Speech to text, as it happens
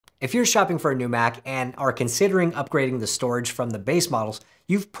If you're shopping for a new Mac and are considering upgrading the storage from the base models,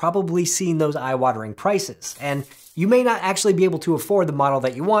 you've probably seen those eye-watering prices, and you may not actually be able to afford the model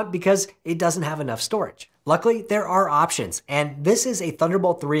that you want because it doesn't have enough storage. Luckily, there are options, and this is a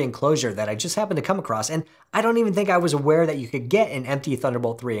Thunderbolt 3 enclosure that I just happened to come across, and I don't even think I was aware that you could get an empty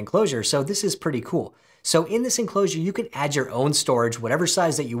Thunderbolt 3 enclosure, so this is pretty cool. So in this enclosure, you can add your own storage, whatever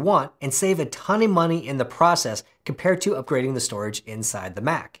size that you want, and save a ton of money in the process compared to upgrading the storage inside the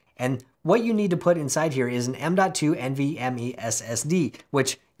Mac. And what you need to put inside here is an M.2 NVMe SSD,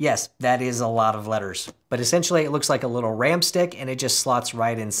 which, yes, that is a lot of letters. But essentially, it looks like a little RAM stick, and it just slots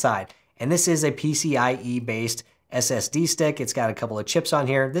right inside. And this is a PCIe-based SSD stick. It's got a couple of chips on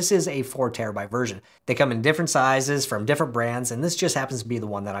here. This is a 4 terabyte version. They come in different sizes from different brands, and this just happens to be the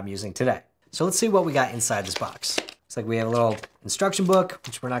one that I'm using today. So let's see what we got inside this box. Looks like we have a little instruction book,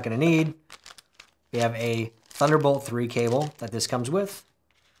 which we're not gonna need. We have a Thunderbolt 3 cable that this comes with.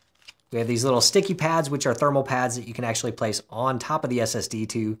 We have these little sticky pads, which are thermal pads that you can actually place on top of the SSD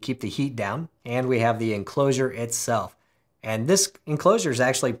to keep the heat down. And we have the enclosure itself. And this enclosure is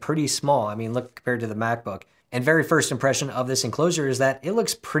actually pretty small. I mean, look compared to the MacBook. And very first impression of this enclosure is that it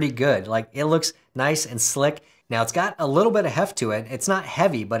looks pretty good. Like, it looks nice and slick. Now, it's got a little bit of heft to it. It's not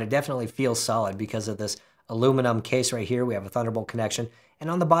heavy, but it definitely feels solid because of this aluminum case right here. We have a Thunderbolt connection. And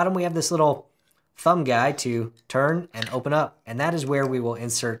on the bottom, we have this little thumb guy to turn and open up. And that is where we will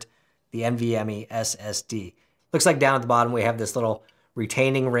insert the NVMe SSD. Looks like down at the bottom, we have this little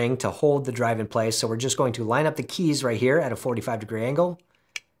retaining ring to hold the drive in place. So we're just going to line up the keys right here at a 45-degree angle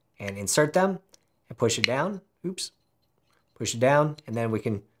and insert them and push it down. Oops. Push it down, and then we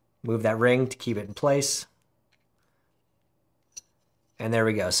can move that ring to keep it in place. And there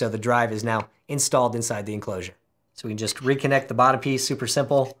we go. So the drive is now installed inside the enclosure. So we can just reconnect the bottom piece, super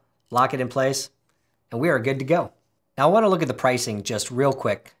simple, lock it in place, and we are good to go. Now I want to look at the pricing just real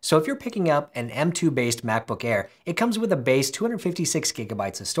quick. So if you're picking up an M2 based MacBook Air, it comes with a base 256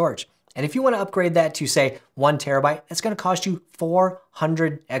 gigabytes of storage. And if you want to upgrade that to say 1 terabyte, it's going to cost you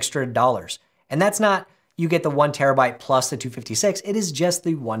 $400 extra. And that's not you get the 1 terabyte plus the 256, it is just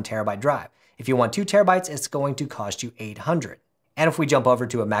the 1 terabyte drive. If you want 2 terabytes, it's going to cost you $800. And if we jump over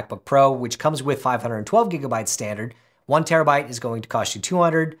to a MacBook Pro, which comes with 512 gigabytes standard, 1 terabyte is going to cost you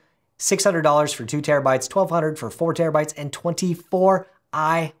 $200, $600 for 2 terabytes, $1,200 for 4 terabytes, and 24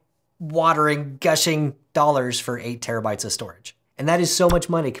 eye-watering, gushing dollars for 8 terabytes of storage. And that is so much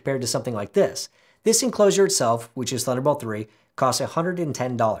money compared to something like this. This enclosure itself, which is Thunderbolt 3, costs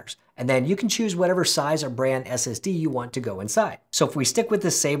 $110. And then you can choose whatever size or brand SSD you want to go inside. So if we stick with the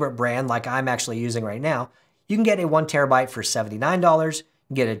Sabre brand like I'm actually using right now, you can get a 1 terabyte for $79, you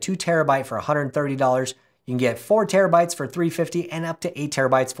can get a 2 terabyte for $130, you can get 4 terabytes for $350 and up to 8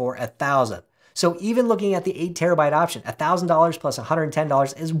 terabytes for $1,000. So even looking at the 8 terabyte option, $1,000 plus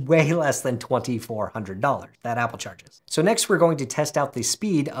 $110 is way less than $2,400 that Apple charges. So next we're going to test out the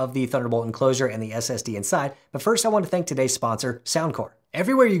speed of the Thunderbolt enclosure and the SSD inside. But first I want to thank today's sponsor, Soundcore.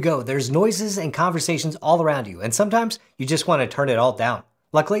 Everywhere you go, there's noises and conversations all around you, and sometimes you just want to turn it all down.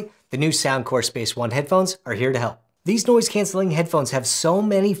 Luckily, the new Soundcore Space One headphones are here to help. These noise-canceling headphones have so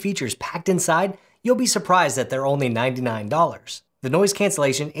many features packed inside, you'll be surprised that they're only $99. The noise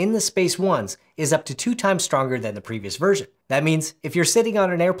cancellation in the Space Ones is up to 2 times stronger than the previous version. That means if you're sitting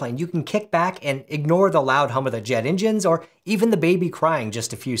on an airplane, you can kick back and ignore the loud hum of the jet engines or even the baby crying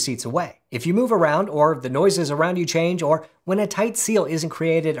just a few seats away. If you move around or the noises around you change or when a tight seal isn't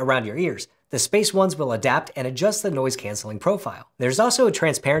created around your ears, the Space Ones will adapt and adjust the noise canceling profile. There's also a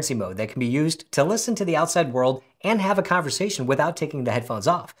transparency mode that can be used to listen to the outside world and have a conversation without taking the headphones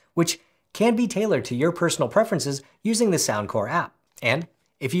off, which can be tailored to your personal preferences using the Soundcore app. And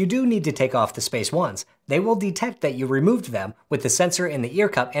if you do need to take off the Space Ones, they will detect that you removed them with the sensor in the ear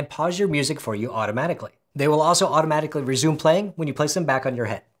cup and pause your music for you automatically. They will also automatically resume playing when you place them back on your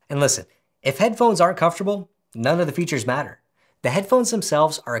head. And listen, if headphones aren't comfortable, none of the features matter. The headphones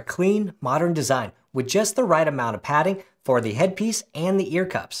themselves are a clean, modern design with just the right amount of padding for the headpiece and the ear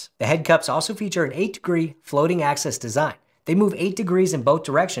cups. The head cups also feature an 8-degree floating axis design. They move 8 degrees in both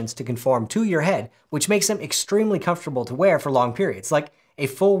directions to conform to your head, which makes them extremely comfortable to wear for long periods, like a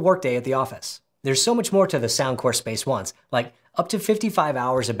full workday at the office. There's so much more to the Soundcore Space Ones, like up to 55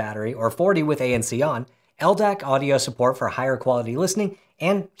 hours of battery or 40 with ANC on, LDAC audio support for higher quality listening,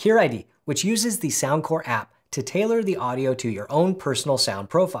 and Hear ID, which uses the Soundcore app to tailor the audio to your own personal sound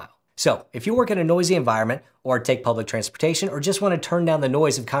profile. So if you work in a noisy environment or take public transportation or just want to turn down the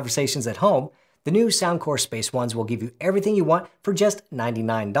noise of conversations at home, the new Soundcore Space Ones will give you everything you want for just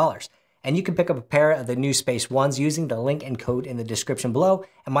 $99. And you can pick up a pair of the new Space Ones using the link and code in the description below.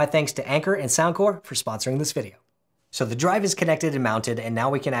 And my thanks to Anchor and Soundcore for sponsoring this video. So the drive is connected and mounted, and now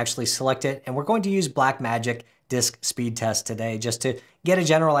we can actually select it, and we're going to use Blackmagic disk speed test today just to get a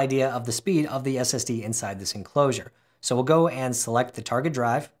general idea of the speed of the SSD inside this enclosure. So we'll go and select the target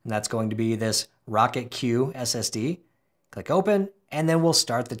drive, and that's going to be this Rocket Q SSD. Click open, and then we'll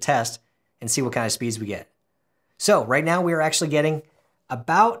start the test and see what kind of speeds we get. So right now we are actually getting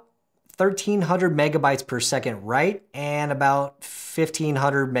about 1,300 megabytes per second write and about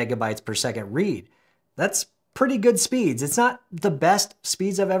 1,500 megabytes per second read. That's pretty good speeds. It's not the best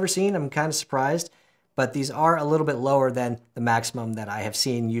speeds I've ever seen. I'm kind of surprised, but these are a little bit lower than the maximum that I have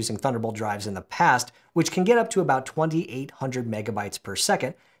seen using Thunderbolt drives in the past, which can get up to about 2,800 megabytes per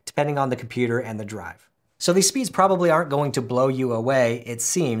second, depending on the computer and the drive. So these speeds probably aren't going to blow you away, it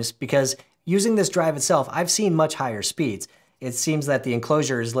seems, because using this drive itself, I've seen much higher speeds. It seems that the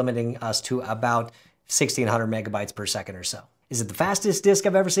enclosure is limiting us to about 1,600 megabytes per second or so. Is it the fastest disk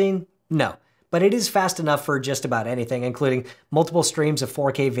I've ever seen? No. But it is fast enough for just about anything, including multiple streams of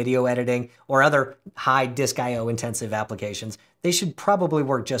 4K video editing or other high disk I/O intensive applications. They should probably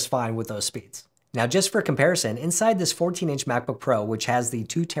work just fine with those speeds. Now, just for comparison, inside this 14-inch MacBook Pro, which has the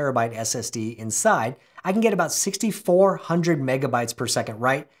 2 terabyte SSD inside, I can get about 6,400 megabytes per second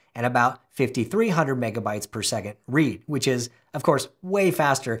write and about 5,300 megabytes per second read, which is, of course, way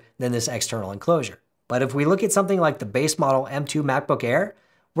faster than this external enclosure. But if we look at something like the base model M2 MacBook Air,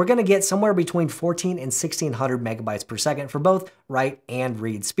 we're going to get somewhere between 1,400 and 1,600 megabytes per second for both write and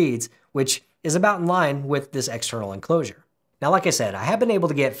read speeds, which is about in line with this external enclosure. Now, like I said, I have been able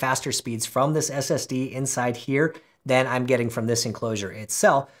to get faster speeds from this SSD inside here than I'm getting from this enclosure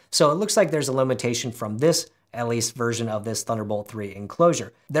itself, so it looks like there's a limitation from this at least version of this Thunderbolt 3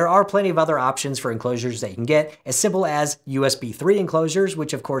 enclosure. There are plenty of other options for enclosures that you can get, as simple as USB 3 enclosures,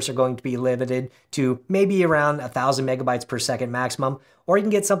 which of course are going to be limited to maybe around 1,000 megabytes per second maximum, or you can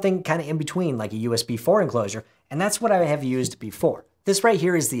get something kind of in between like a USB 4 enclosure, and that's what I have used before. This right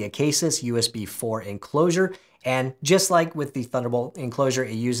here is the Acasis USB 4 enclosure, and just like with the Thunderbolt enclosure,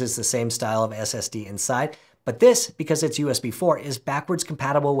 it uses the same style of SSD inside. But this, because it's USB 4, is backwards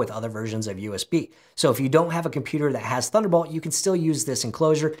compatible with other versions of USB. So if you don't have a computer that has Thunderbolt, you can still use this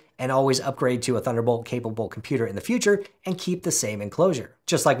enclosure and always upgrade to a Thunderbolt-capable computer in the future and keep the same enclosure.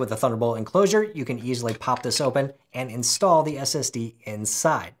 Just like with the Thunderbolt enclosure, you can easily pop this open and install the SSD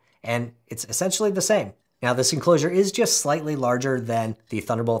inside. And it's essentially the same. Now, this enclosure is just slightly larger than the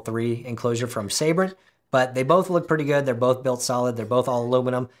Thunderbolt 3 enclosure from Sabrent, but they both look pretty good. They're both built solid. They're both all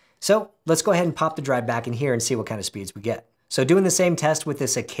aluminum. So let's go ahead and pop the drive back in here and see what kind of speeds we get. So doing the same test with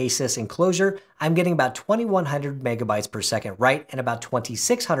this Acasis enclosure, I'm getting about 2,100 megabytes per second write and about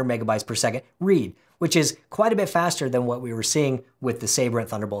 2,600 megabytes per second read, which is quite a bit faster than what we were seeing with the Sabrent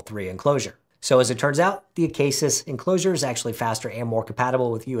Thunderbolt 3 enclosure. So as it turns out, the Acasis enclosure is actually faster and more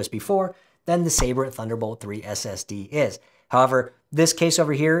compatible with USB 4 than the Sabrent Thunderbolt 3 SSD is. However, this case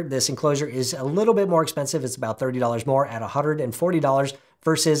over here, this enclosure is a little bit more expensive. It's about $30 more at $140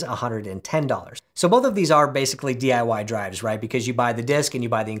 versus $110. So both of these are basically DIY drives, right? Because you buy the disk and you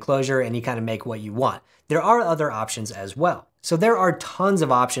buy the enclosure and you kind of make what you want. There are other options as well. So there are tons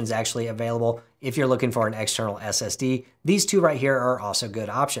of options actually available if you're looking for an external SSD. These two right here are also good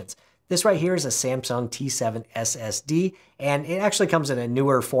options. This right here is a Samsung T7 SSD, and it actually comes in a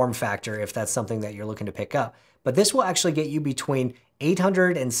newer form factor if that's something that you're looking to pick up. But this will actually get you between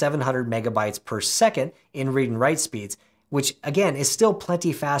 800 and 700 megabytes per second in read and write speeds, which again is still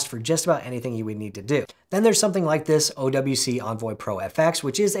plenty fast for just about anything you would need to do. Then there's something like this OWC Envoy Pro FX,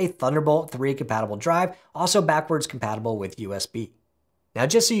 which is a Thunderbolt 3 compatible drive, also backwards compatible with USB. Now,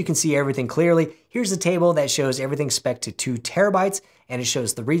 just so you can see everything clearly, here's a table that shows everything spec'd to 2 terabytes, and it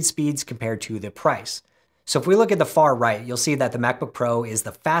shows the read speeds compared to the price. So if we look at the far right, you'll see that the MacBook Pro is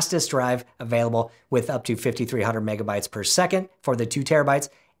the fastest drive available with up to 5,300 megabytes per second for the 2 terabytes,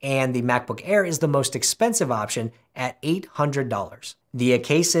 and the MacBook Air is the most expensive option at $800. The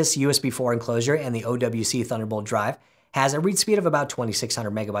Acasis USB 4 enclosure and the OWC Thunderbolt drive has a read speed of about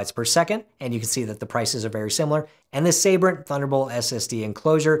 2,600 megabytes per second, and you can see that the prices are very similar. And the Sabrent Thunderbolt SSD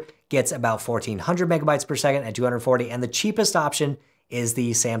enclosure gets about 1,400 megabytes per second at $240, and the cheapest option is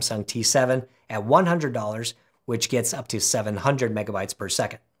the Samsung T7 at $100, which gets up to 700 megabytes per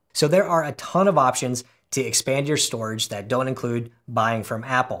second. So there are a ton of options to expand your storage that don't include buying from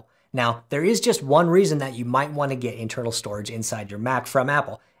Apple. Now, there is just one reason that you might want to get internal storage inside your Mac from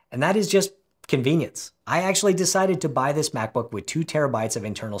Apple, and that is just convenience. I actually decided to buy this MacBook with 2 terabytes of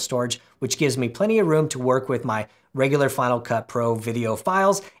internal storage, which gives me plenty of room to work with my regular Final Cut Pro video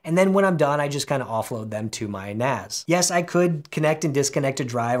files, and then when I'm done, I just kind of offload them to my NAS. Yes, I could connect and disconnect a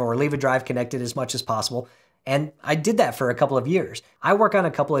drive or leave a drive connected as much as possible, And I did that for a couple of years. I work on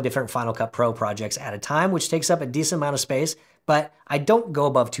a couple of different Final Cut Pro projects at a time, which takes up a decent amount of space, but I don't go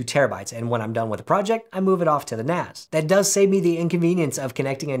above 2 terabytes. And when I'm done with a project, I move it off to the NAS. That does save me the inconvenience of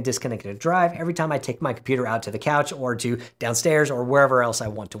connecting and disconnecting a drive every time I take my computer out to the couch or to downstairs or wherever else I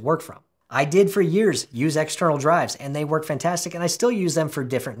want to work from. I did for years use external drives and they work fantastic, and I still use them for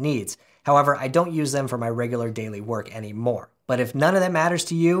different needs. However, I don't use them for my regular daily work anymore. But if none of that matters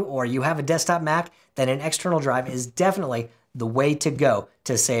to you or you have a desktop Mac, then an external drive is definitely the way to go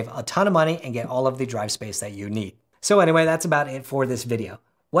to save a ton of money and get all of the drive space that you need. So anyway, that's about it for this video.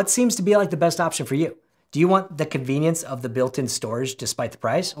 What seems to be like the best option for you? Do you want the convenience of the built-in storage despite the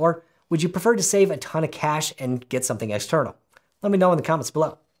price? Or would you prefer to save a ton of cash and get something external? Let me know in the comments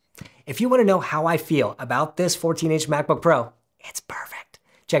below. If you want to know how I feel about this 14-inch MacBook Pro, it's perfect.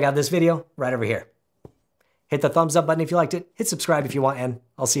 Check out this video right over here. Hit the thumbs up button if you liked it, hit subscribe if you want, and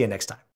I'll see you next time.